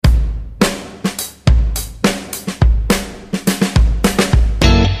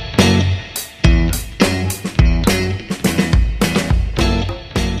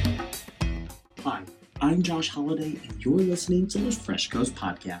Josh Holiday, and you're listening to the Fresh Coast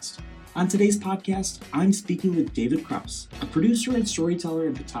Podcast. On today's podcast, I'm speaking with David Kraus, a producer and storyteller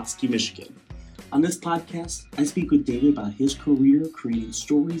in Petoskey, Michigan. On this podcast, I speak with David about his career creating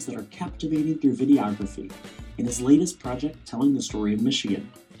stories that are captivating through videography, and his latest project telling the story of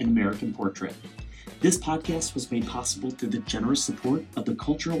Michigan, An American Portrait. This podcast was made possible through the generous support of the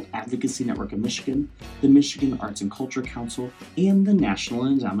Cultural Advocacy Network of Michigan, the Michigan Arts and Culture Council, and the National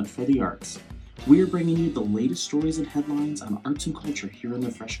Endowment for the Arts. We are bringing you the latest stories and headlines on arts and culture here in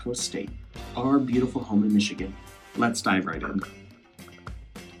the Fresh Coast State, our beautiful home in Michigan. Let's dive right in.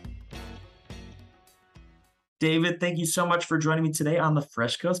 David, thank you so much for joining me today on the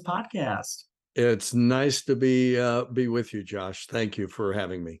Fresh Coast Podcast. It's nice to be with you, Josh. Thank you for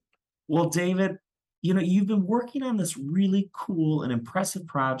having me. Well, David, you've been working on this really cool and impressive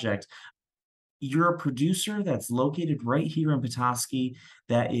project. You're a producer that's located right here in Petoskey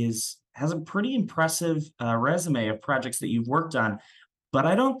that has a pretty impressive resume of projects that you've worked on. But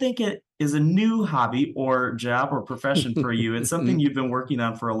I don't think it is a new hobby or job or profession for you. It's something you've been working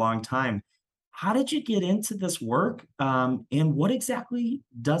on for a long time. How did you get into this work? And what exactly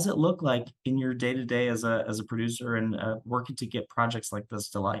does it look like in your day-to-day as a producer and working to get projects like this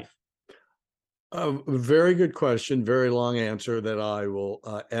to life? Very good question. Very long answer that I will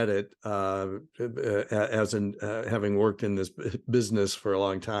edit. Having worked in this business for a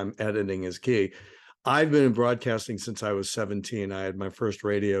long time, editing is key. I've been in broadcasting since I was 17. I had my first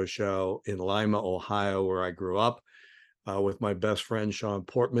radio show in Lima, Ohio, where I grew up with my best friend, Sean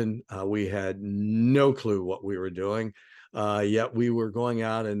Portman. We had no clue what we were doing. Yet we were going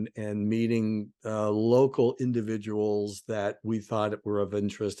out and meeting local individuals that we thought were of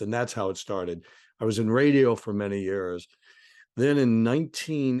interest. And that's how it started. I was in radio for many years. Then in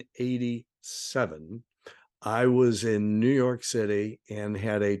 1987, I was in New York City and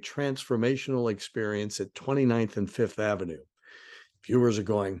had a transformational experience at 29th and 5th Avenue. Viewers are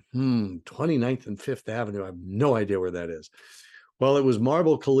going, 29th and 5th Avenue. I have no idea where that is. Well, it was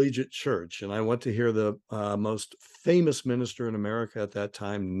Marble Collegiate Church, and I went to hear the most famous minister in America at that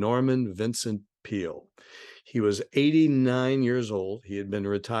time, Norman Vincent Peale. He was 89 years old. He had been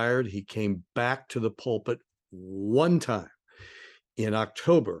retired. He came back to the pulpit one time in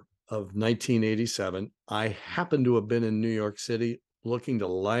October of 1987. I happened to have been in New York City looking to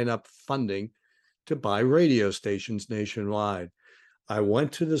line up funding to buy radio stations nationwide. I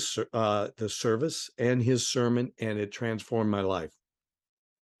went to the service and his sermon, and it transformed my life.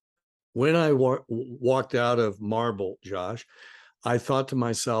 When I walked out of Marble, Josh, I thought to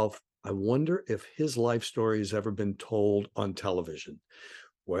myself, I wonder if his life story has ever been told on television.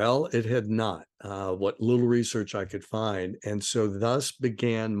 Well, it had not, what little research I could find. And so thus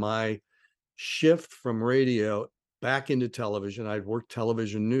began my shift from radio back into television. I'd worked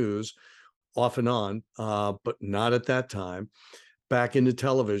television news off and on, but not at that time. Back into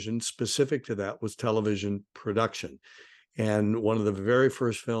television. Specific to that was television production. And one of the very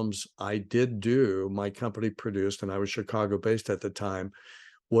first films I did do, my company produced, and I was Chicago-based at the time,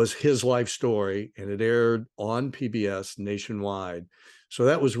 was his life story, and it aired on PBS nationwide. So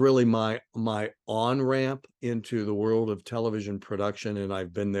that was really my on-ramp into the world of television production, and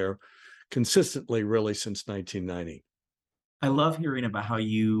I've been there consistently really since 1990. I love hearing about how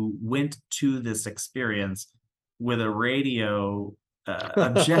you went to this experience with a radio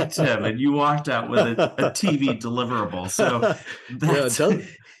objective and you walked out with a TV deliverable. So that's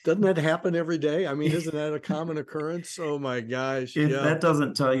doesn't that happen every day? I mean, isn't that a common occurrence? Oh my gosh. That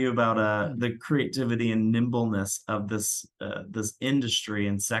doesn't tell you about the creativity and nimbleness of this industry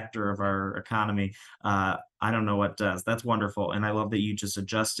and sector of our economy. I don't know what does. That's wonderful. And I love that you just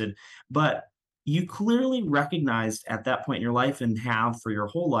adjusted. But you clearly recognized at that point in your life, and have for your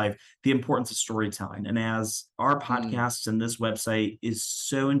whole life, the importance of storytelling. And as our podcast and this website is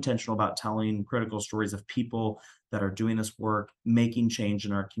so intentional about telling critical stories of people that are doing this work, making change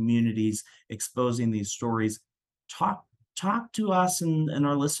in our communities, exposing these stories, talk to us and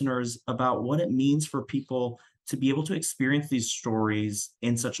our listeners about what it means for people to be able to experience these stories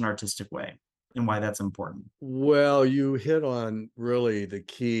in such an artistic way, and why that's important. Well, you hit on really the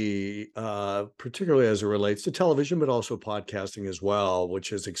key, particularly as it relates to television, but also podcasting as well,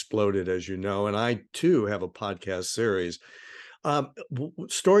 which has exploded, as you know. And I, too, have a podcast series.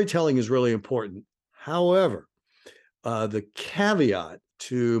 Storytelling is really important. However, the caveat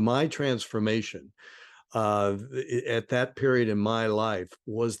to my transformation at that period in my life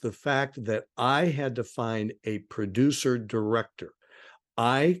was the fact that I had to find a producer director.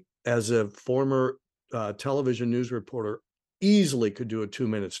 I, as a former television news reporter, easily could do a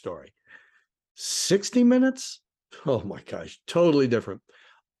 2-minute story. 60 minutes? Oh my gosh, totally different.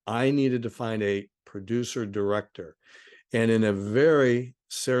 I needed to find a producer director. And in a very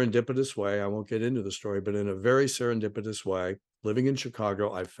serendipitous way, I won't get into the story, but in a very serendipitous way, living in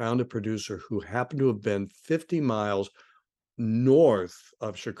Chicago, I found a producer who happened to have been 50 miles north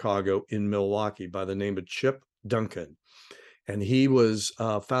of Chicago in Milwaukee by the name of Chip Duncan. And he was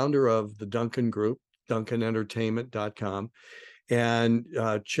founder of the Duncan Group, DuncanEntertainment.com. And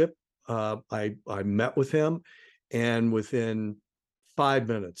Chip, I met with him, and within 5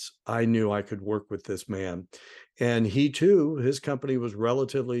 minutes, I knew I could work with this man. And he too, his company was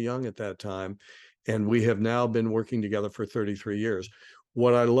relatively young at that time. And we have now been working together for 33 years.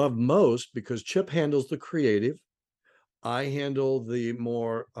 What I love most, because Chip handles the creative, I handle the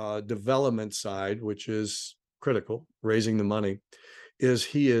more development side, which is critical, raising the money, is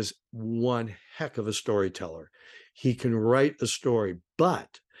he is one heck of a storyteller. He can write a story,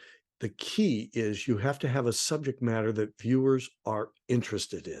 but the key is you have to have a subject matter that viewers are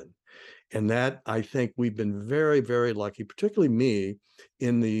interested in. And that, I think we've been very, very lucky, particularly me,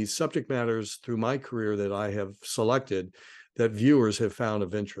 in the subject matters through my career that I have selected that viewers have found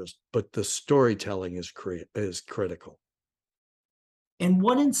of interest. But the storytelling is critical. And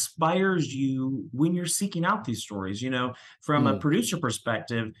what inspires you when you're seeking out these stories? You know, from a Mm. producer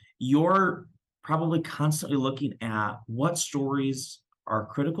perspective, you're probably constantly looking at what stories are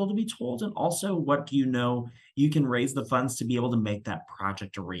critical to be told, and also what do you know you can raise the funds to be able to make that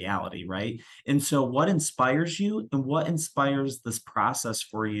project a reality, right? And so, what inspires you, and what inspires this process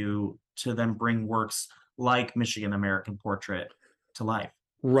for you to then bring works like Michigan American Portrait to life?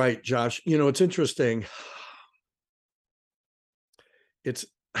 Right, Josh. You know, it's interesting. It's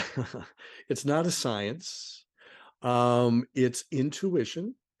it's not a science. It's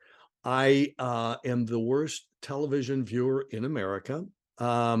intuition. I am the worst television viewer in America.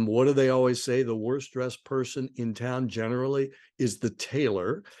 What do they always say? The worst dressed person in town generally is the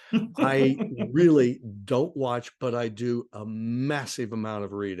tailor. I really don't watch, but I do a massive amount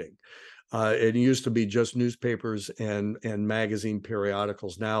of reading. It used to be just newspapers and magazine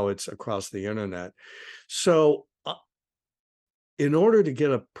periodicals. Now it's across the internet. So in order to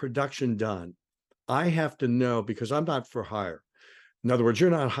get a production done, I have to know, because I'm not for hire. In other words, you're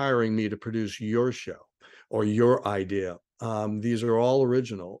not hiring me to produce your show or your idea. These are all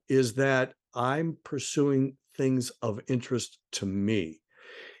original, is that I'm pursuing things of interest to me.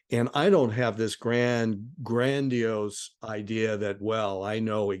 And I don't have this grandiose idea that, well, I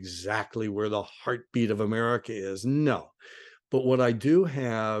know exactly where the heartbeat of America is. No. But what I do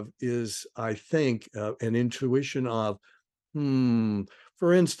have is, I think, an intuition of,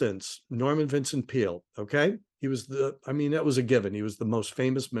 for instance, Norman Vincent Peale, okay? He was that was a given. He was the most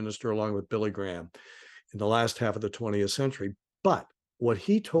famous minister along with Billy Graham in the last half of the 20th century. But what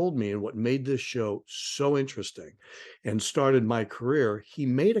he told me and what made this show so interesting and started my career, he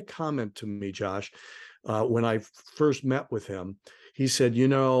made a comment to me, Josh, when I first met with him. He said,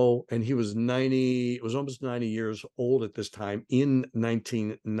 and he was 90, it was almost 90 years old at this time in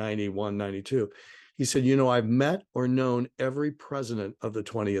 1991, 92. He said, I've met or known every president of the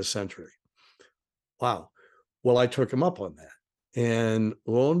 20th century. Wow. Well, I took him up on that. And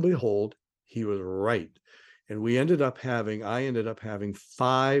lo and behold, he was right. And I ended up having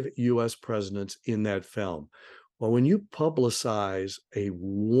 5 US presidents in that film. Well, when you publicize a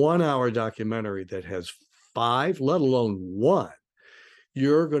 1-hour documentary that has 5, let alone 1,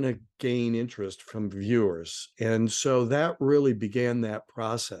 you're going to gain interest from viewers. And so that really began that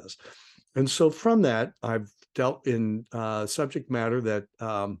process. And so from that, I've dealt in subject matter that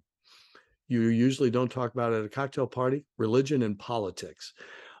you usually don't talk about at a cocktail party: religion and politics,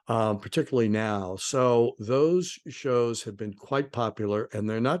 particularly now. So those shows have been quite popular, and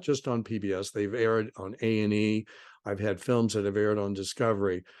they're not just on PBS. They've aired on A&E. I've had films that have aired on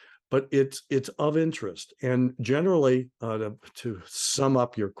Discovery, but it's of interest. And generally, to sum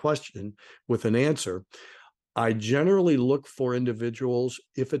up your question with an answer, I generally look for individuals,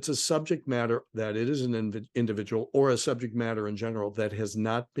 if it's a subject matter that it is an individual or a subject matter in general that has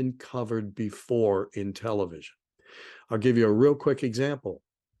not been covered before in television. I'll give you a real quick example.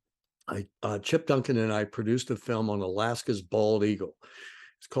 Chip Duncan and I produced a film on Alaska's bald eagle.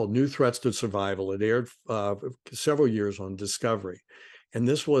 It's called New Threats to Survival. It aired several years on Discovery. And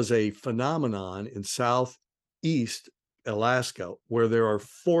this was a phenomenon in Southeast Alaska, where there are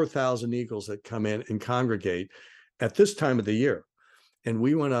 4,000 eagles that come in and congregate at this time of the year. And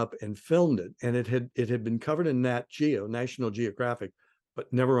we went up and filmed it, and it had been covered in Nat Geo, National Geographic,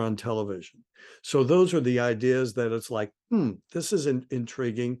 but never on television. So those are the ideas that it's like, this is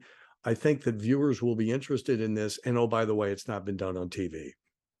intriguing. I think that viewers will be interested in this. And oh, by the way, it's not been done on TV.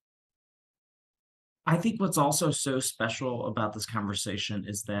 I think what's also so special about this conversation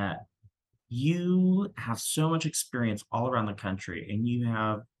is that you have so much experience all around the country, and you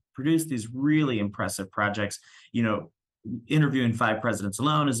have produced these really impressive projects. You know, interviewing five presidents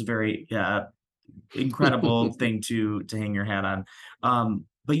alone is a very incredible thing to hang your hat on.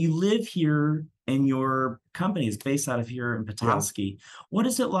 But you live here and your company is based out of here in Yeah. Petoskey. What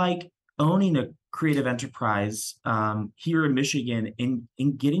is it like owning a creative enterprise here in Michigan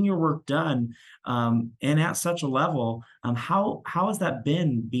and getting your work done and at such a level? How has that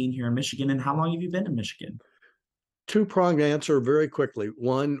been being here in Michigan, and how long have you been in Michigan? Two-pronged answer very quickly.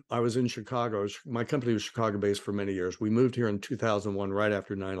 One, I was in Chicago. My company was Chicago-based for many years. We moved here in 2001, right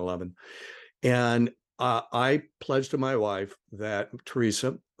after 9/11. And I pledged to my wife that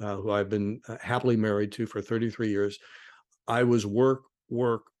Teresa, who I've been happily married to for 33 years, I was work,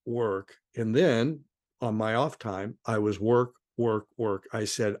 work, work. And then on my off time, I was work, work, work. I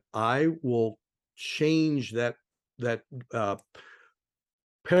said, I will change that uh,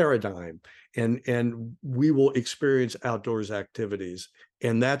 paradigm, and we will experience outdoors activities.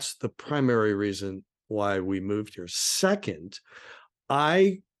 And that's the primary reason why we moved here. Second,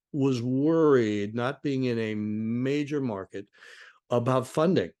 I was worried, not being in a major market, about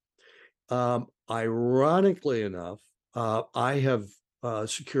funding. Ironically enough, I have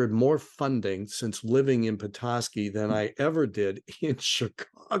secured more funding since living in Petoskey than I ever did in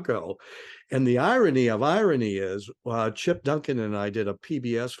Chicago. And the irony of irony is, Chip Duncan and I did a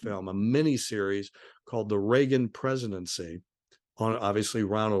PBS film, a mini series called The Reagan Presidency, on obviously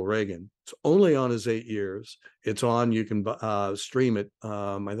Ronald Reagan. It's only on his 8 years. It's on, you can stream it.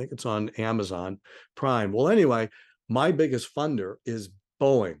 I think it's on Amazon Prime. Well, anyway, my biggest funder is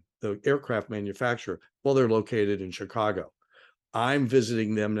Boeing, the aircraft manufacturer. Well, they're located in Chicago. I'm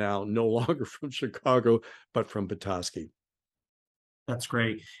visiting them now, no longer from Chicago, but from Petoskey. That's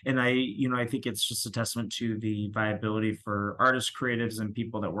great. And I think it's just a testament to the viability for artists, creatives, and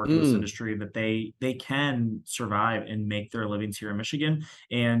people that work in this Mm, industry that they can survive and make their livings here in Michigan,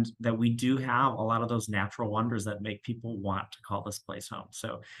 and that we do have a lot of those natural wonders that make people want to call this place home.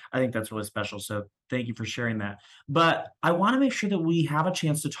 So I think that's really special. So thank you for sharing that. But I want to make sure that we have a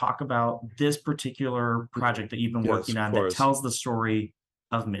chance to talk about this particular project that you've been yes, working of on that course. tells the story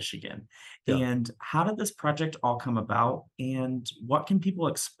of Michigan. Yeah. And how did this project all come about? And what can people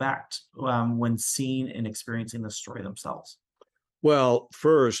expect when seeing and experiencing the story themselves? Well,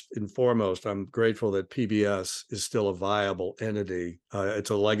 first and foremost, I'm grateful that PBS is still a viable entity. It's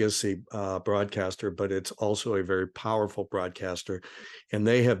a legacy broadcaster, but it's also a very powerful broadcaster. And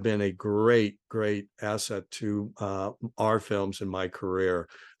they have been a great, great asset to our films in my career.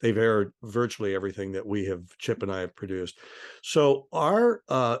 They've aired virtually everything that Chip and I have produced. So our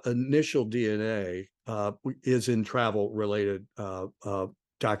initial DNA is in travel related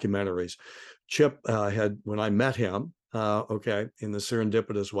documentaries. Chip when I met him, okay, in the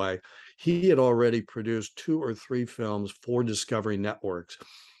serendipitous way, he had already produced two or three films for Discovery Networks,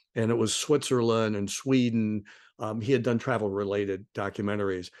 and it was Switzerland and Sweden. He had done travel related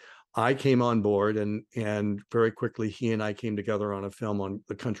documentaries. I came on board, and very quickly he and I came together on a film on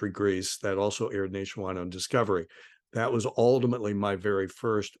the country Greece that also aired nationwide on Discovery. That was ultimately my very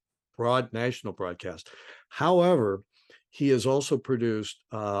first broad national broadcast. However, he has also produced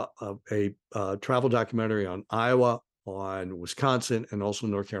a travel documentary on Iowa, on Wisconsin, and also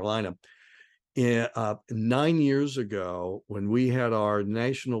North Carolina. 9 years ago, when we had our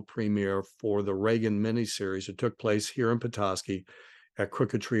national premiere for the Reagan miniseries, it took place here in Petoskey at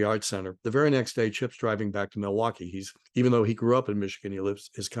Crooked Tree Arts Center. The very next day, Chip's driving back to Milwaukee. Even though he grew up in Michigan,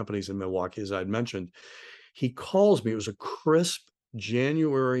 his company's in Milwaukee, as I'd mentioned. He calls me. It was a crisp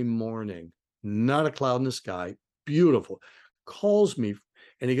January morning, not a cloud in the sky, beautiful. Calls me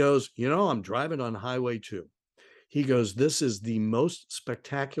and he goes, I'm driving on Highway 2. He goes, this is the most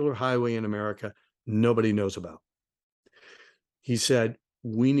spectacular highway in America nobody knows about. He said,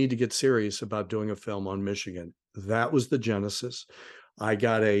 we need to get serious about doing a film on Michigan. That was the genesis. I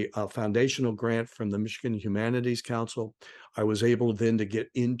got a foundational grant from the Michigan Humanities Council. I was able then to get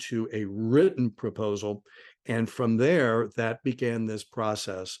into a written proposal. And from there, that began this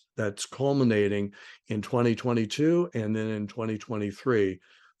process that's culminating in 2022 and then in 2023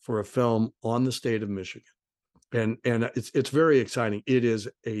 for a film on the state of Michigan. And it's very exciting. It is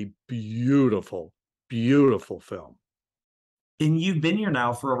a beautiful, beautiful film. And you've been here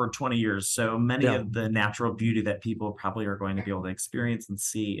now for over 20 years, so many Yeah. of the natural beauty that people probably are going to be able to experience and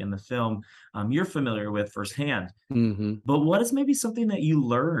see in the film, you're familiar with firsthand. Hmm. But what is maybe something that you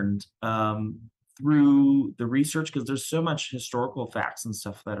learned through the research? Because there's so much historical facts and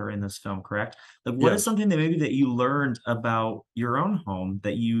stuff that are in this film, correct? Like, what is Yes. something that maybe that you learned about your own home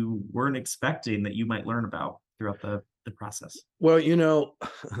that you weren't expecting that you might learn about throughout the the process? Well,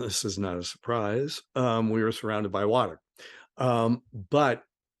 this is not a surprise. We were surrounded by water. But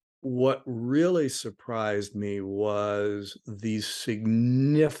what really surprised me was the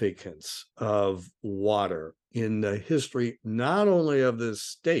significance of water in the history, not only of this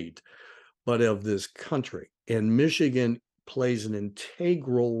state, but of this country. And Michigan plays an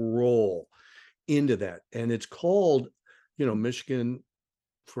integral role into that. And it's called, Michigan,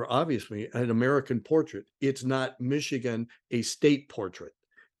 for obviously an American portrait. It's not Michigan, a state portrait.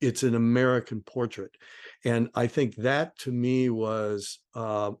 It's an American portrait. And I think that to me was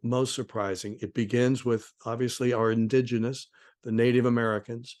most surprising. It begins with obviously our indigenous, the Native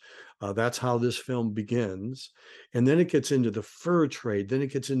Americans. That's how this film begins. And then it gets into the fur trade, then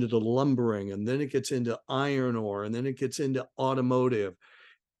it gets into the lumbering, and then it gets into iron ore, and then it gets into automotive.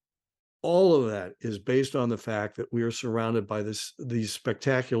 All of that is based on the fact that we are surrounded by these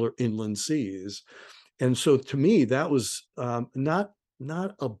spectacular inland seas. And so to me, that was not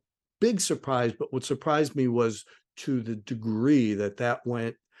a big surprise, but what surprised me was to the degree that that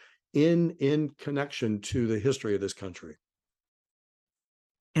went in connection to the history of this country.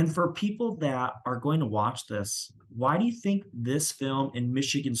 And for people that are going to watch this, why do you think this film and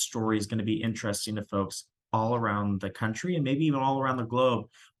Michigan story is going to be interesting to folks all around the country and maybe even all around the globe?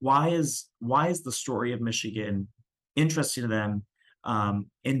 Why is the story of Michigan interesting to them?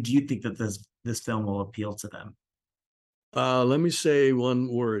 And do you think that this film will appeal to them? Let me say one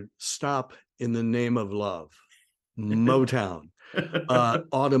word: stop in the name of love. Motown.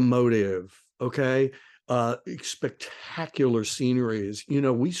 Automotive, okay? Spectacular sceneries.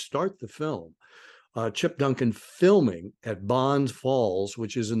 We start the film, Chip Duncan filming at Bonds Falls,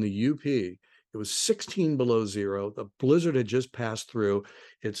 which is in the UP. It was 16 below zero. The blizzard had just passed through.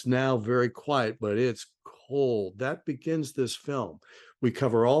 It's now very quiet, but it's cold. That begins this film. We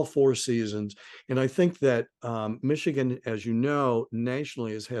cover all four seasons. And I think that Michigan, as you know,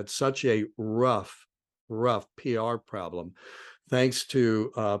 nationally has had such a rough PR problem, thanks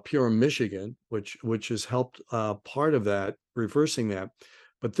to Pure Michigan, which has helped part of that, reversing that.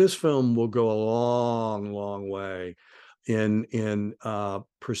 But this film will go a long way in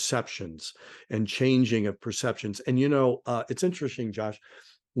perceptions and changing of perceptions. And it's interesting, Josh,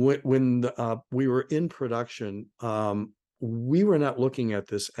 when we were in production, we were not looking at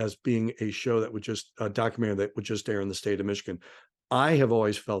this as being a show that would just a documentary that would just air in the state of Michigan. I have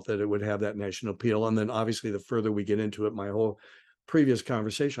always felt that it would have that national appeal. And then obviously the further we get into it, my whole previous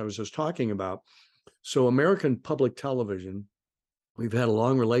conversation I was just talking about. So American Public Television, we've had a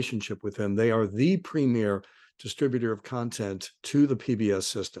long relationship with them. They are the premier distributor of content to the PBS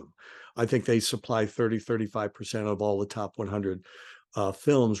system. I think they supply 35% of all the top 100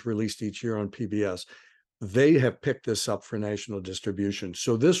 films released each year on PBS. They have picked this up for national distribution.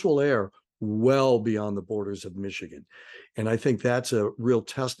 So this will air well beyond the borders of Michigan. And I think that's a real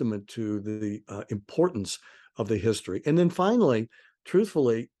testament to the importance of the history. And then finally,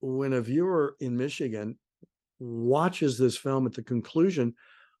 truthfully, when a viewer in Michigan watches this film at the conclusion,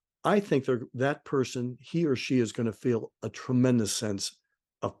 I think that person, he or she, is going to feel a tremendous sense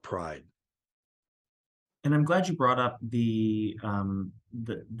of pride. And I'm glad you brought up the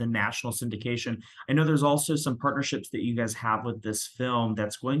national syndication. I know there's also some partnerships that you guys have with this film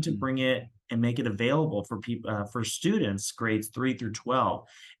that's going to bring it and make it available for people for students grades 3 through 12.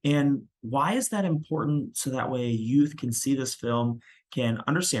 And why is that important? So that way youth can see this film, can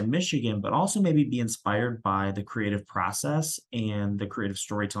understand Michigan, but also maybe be inspired by the creative process and the creative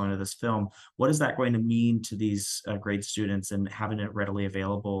storytelling of this film. What is that going to mean to these grade students and having it readily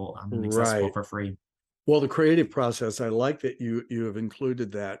available and accessible Right. for free? Well, the creative process, I like that you have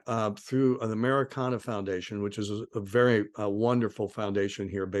included that through the Americana Foundation, which is a very wonderful foundation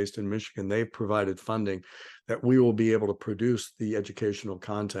here based in Michigan. They've provided funding that we will be able to produce the educational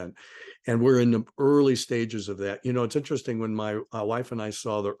content. And we're in the early stages of that. It's interesting when my wife and I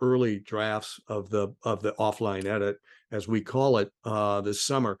saw the early drafts of the offline edit, as we call it, this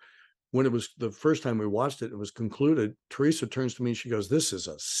summer. When it was the first time we watched it, it was concluded. Teresa turns to me, she goes, "This is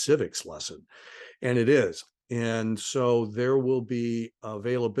a civics lesson." And it is. And so there will be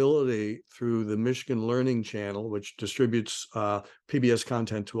availability through the Michigan Learning Channel, which distributes PBS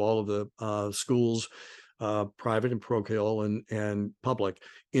content to all of the schools, private and parochial and public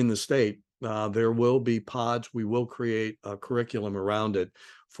in the state. There will be pods. We will create a curriculum around it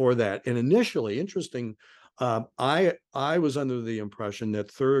for that. And initially, interesting, I was under the impression that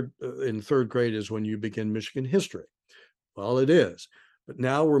in third grade is when you begin Michigan history. Well, it is. But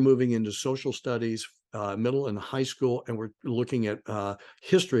now we're moving into social studies, middle and high school, and we're looking at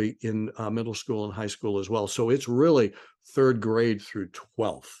history in middle school and high school as well. So it's really third grade through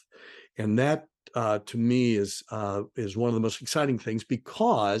 12th. And that to me is one of the most exciting things,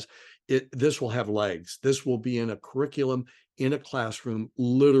 because this will have legs. This will be in a curriculum in a classroom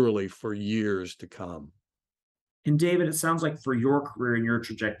literally for years to come. And David, it sounds like for your career and your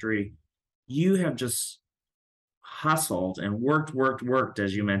trajectory, you have just hustled and worked,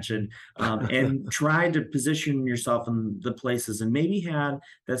 as you mentioned, and tried to position yourself in the places and maybe had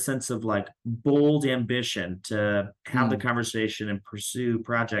that sense of like bold ambition to have the Mm. conversation and pursue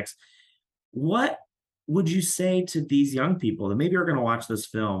projects. What would you say to these young people that maybe are going to watch this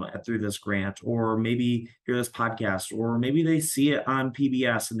film through this grant, or maybe hear this podcast, or maybe they see it on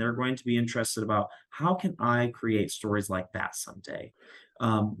PBS and they're going to be interested about how can I create stories like that someday?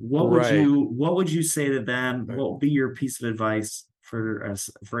 Right. What would you say to them? Right. What would be your piece of advice for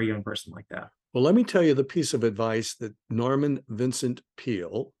us for a young person like that? Well, let me tell you the piece of advice that Norman Vincent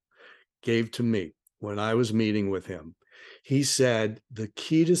Peale gave to me when I was meeting with him. He said, the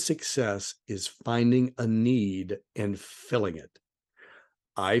key to success is finding a need and filling it.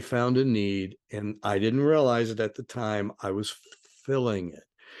 I found a need and I didn't realize it at the time. I was filling it.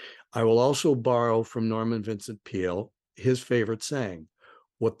 I will also borrow from Norman Vincent Peale his favorite saying,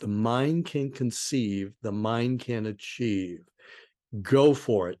 what the mind can conceive, the mind can achieve. Go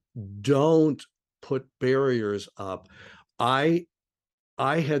for it. Don't put barriers up. I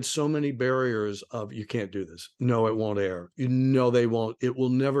I had so many barriers of you can't do this. No, it won't air. You know they won't. It will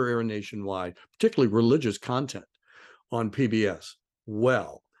never air nationwide, particularly religious content on PBS.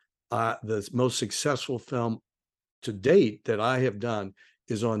 Well, the most successful film to date that I have done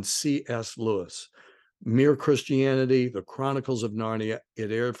is on C.S. Lewis. Mere Christianity, The Chronicles of Narnia.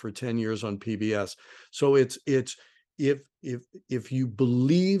 It aired for 10 years on PBS. So it's if you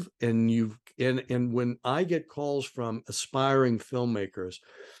believe and when I get calls from aspiring filmmakers,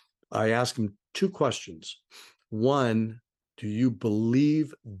 I ask them two questions. One, do you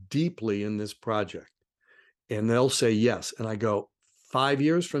believe deeply in this project? And they'll say yes. And I go, 5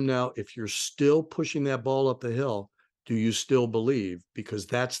 years from now, if you're still pushing that ball up the hill, do you still believe? Because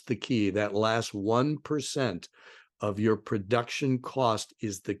that's the key. That last 1% of your production cost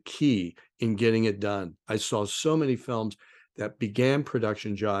is the key in getting it done. I saw so many films that began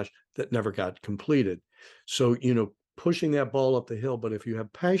production, Josh, that never got completed. So, pushing that ball up the hill, but if you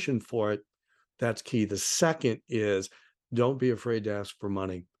have passion for it, that's key. The second is don't be afraid to ask for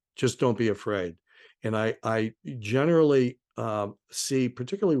money. Just don't be afraid. And I generally see,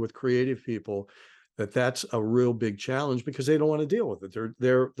 particularly with creative people, that that's a real big challenge because they don't want to deal with it.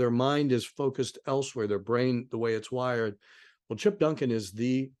 Their mind is focused elsewhere. Their brain, the way it's wired. Well, Chip Duncan is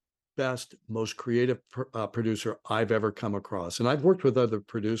the best, most creative producer I've ever come across, and I've worked with other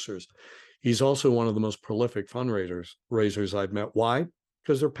producers. He's also one of the most prolific fundraisers I've met. Why?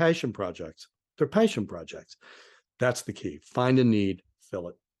 Because they're passion projects. They're passion projects. That's the key. Find a need, fill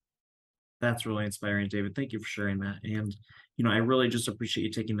it. That's really inspiring, David. Thank you for sharing that. And, I really just appreciate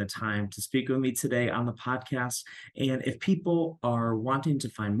you taking the time to speak with me today on the podcast. And if people are wanting to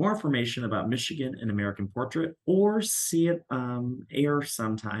find more information about Michigan and American Portrait or see it air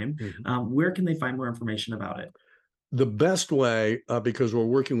sometime, Mhm. where can they find more information about it? The best way, because we're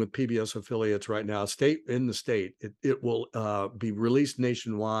working with PBS affiliates right now, in the state, it will be released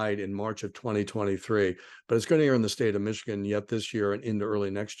nationwide in March of 2023, but it's going to air in the state of Michigan yet this year and into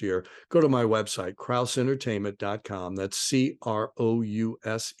early next year. Go to my website, krausentertainment.com. That's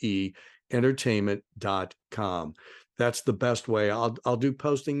CROUSE entertainment.com. That's the best way. I'll do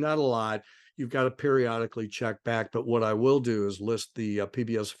posting, not a lot. You've got to periodically check back, but what I will do is list the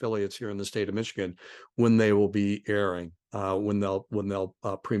PBS affiliates here in the state of Michigan when they will be airing, when they'll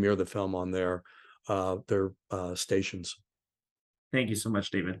premiere the film on their stations. Thank you so much,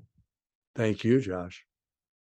 David. Thank you, Josh.